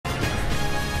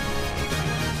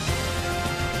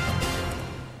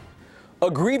A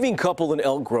grieving couple in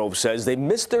Elk Grove says they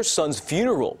missed their son's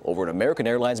funeral over an American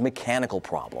Airlines mechanical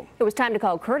problem. It was time to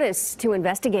call Kurtis to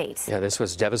investigate. Yeah, this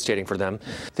was devastating for them.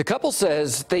 The couple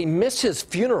says they missed his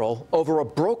funeral over a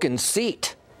broken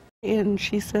seat. And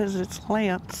she says it's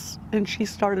Lance, and she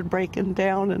started breaking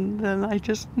down, and then I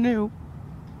just knew.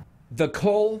 The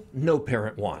call no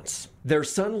parent wants. Their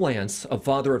son Lance, a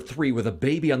father of 3 with a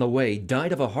baby on the way,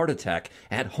 died of a heart attack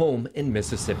at home in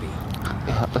Mississippi.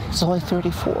 Yeah, but he's only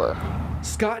 34.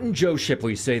 Scott and Jo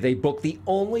Shipley say they booked the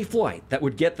only flight that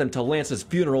would get them to Lance's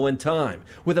funeral in time,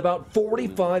 with about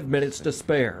 45 minutes to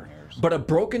spare. But a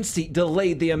broken seat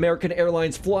delayed the American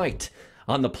Airlines flight.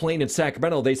 On the plane in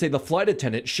Sacramento, they say the flight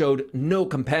attendant showed no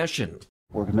compassion.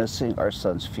 We're missing our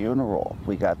son's funeral.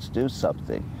 We got to do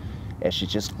something. And she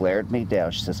just glared me down.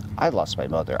 She says, I lost my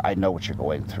mother. I know what you're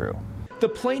going through. The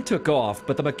plane took off,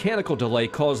 but the mechanical delay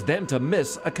caused them to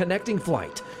miss a connecting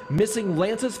flight, missing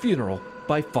Lance's funeral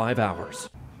by 5 hours.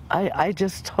 I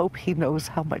just hope he knows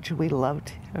how much we loved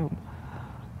him,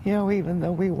 you know, even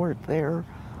though we weren't there.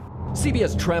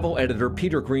 CBS travel editor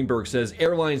Peter Greenberg says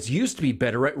airlines used to be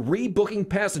better at rebooking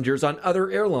passengers on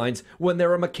other airlines when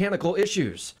there are mechanical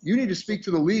issues. You need to speak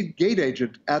to the lead gate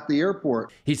agent at the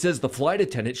airport. He says the flight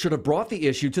attendant should have brought the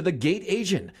issue to the gate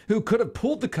agent, who could have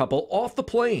pulled the couple off the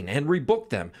plane and rebooked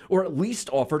them, or at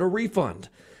least offered a refund.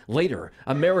 Later,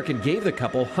 American gave the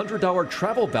couple $100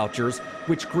 travel vouchers,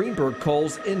 which Greenberg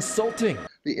calls insulting.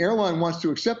 The airline wants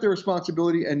to accept their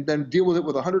responsibility and then deal with it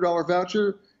with a $100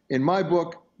 voucher. In my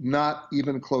book, not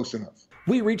even close enough.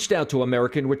 We reached out to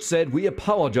American, which said, we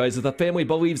apologize if the family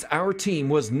believes our team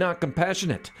was not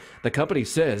compassionate. The company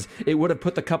says it would have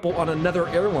put the couple on another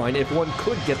airline if one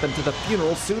could get them to the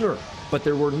funeral sooner, but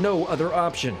there were no other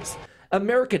options.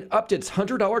 American upped its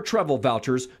 $100 travel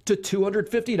vouchers to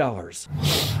 $250.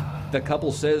 The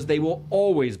couple says they will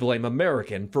always blame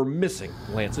American for missing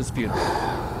Lance's funeral.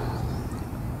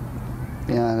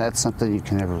 Yeah, that's something you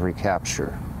can never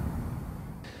recapture.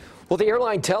 Well, the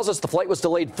airline tells us the flight was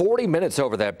delayed 40 minutes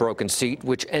over that broken seat,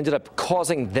 which ended up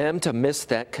causing them to miss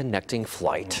that connecting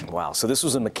flight. Wow, so this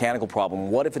was a mechanical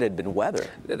problem. What if it had been weather?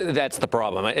 That's the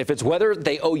problem. If it's weather,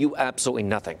 they owe you absolutely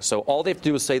nothing. So all they have to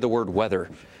do is say the word weather,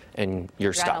 and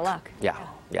you're stuck. Out of luck. Yeah.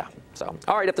 So,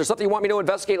 all right, if there's something you want me to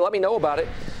investigate, let me know about it.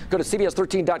 Go to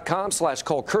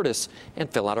CBS13.com/callkurtis and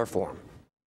fill out our form.